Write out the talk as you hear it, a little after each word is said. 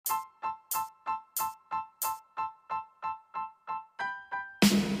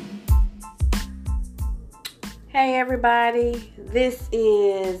Hey everybody, this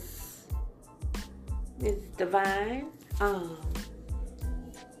is Divine.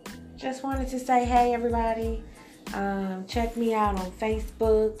 Just wanted to say hey everybody. Check me out on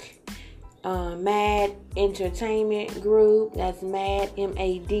Facebook, Mad Entertainment Group. That's Mad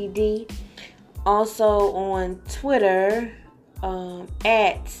MADD. Also on Twitter,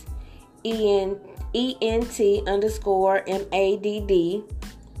 at ENT_MADD.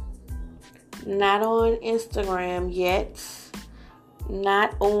 Not on Instagram yet,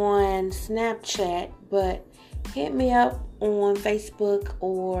 not on Snapchat, but hit me up on Facebook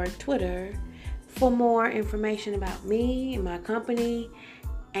or Twitter for more information about me and my company.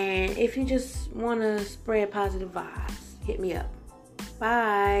 And if you just want to spread positive vibes, hit me up.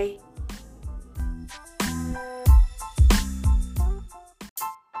 Bye.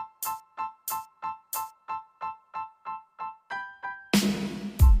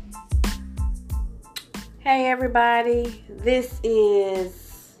 Hey everybody, this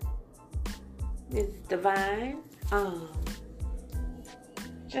is Divine.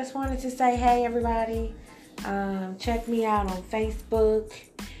 Just wanted to say hey everybody. Check me out on Facebook,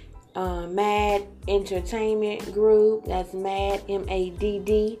 Mad Entertainment Group. That's Mad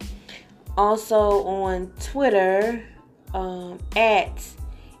MADD. Also on Twitter, at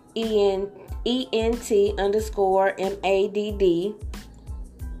ENT_MADD.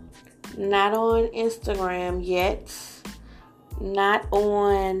 Not on Instagram yet, not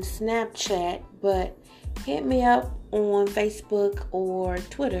on Snapchat, but hit me up on Facebook or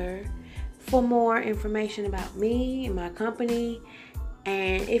Twitter for more information about me and my company.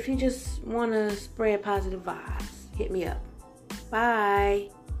 And if you just want to spread positive vibes, hit me up. Bye.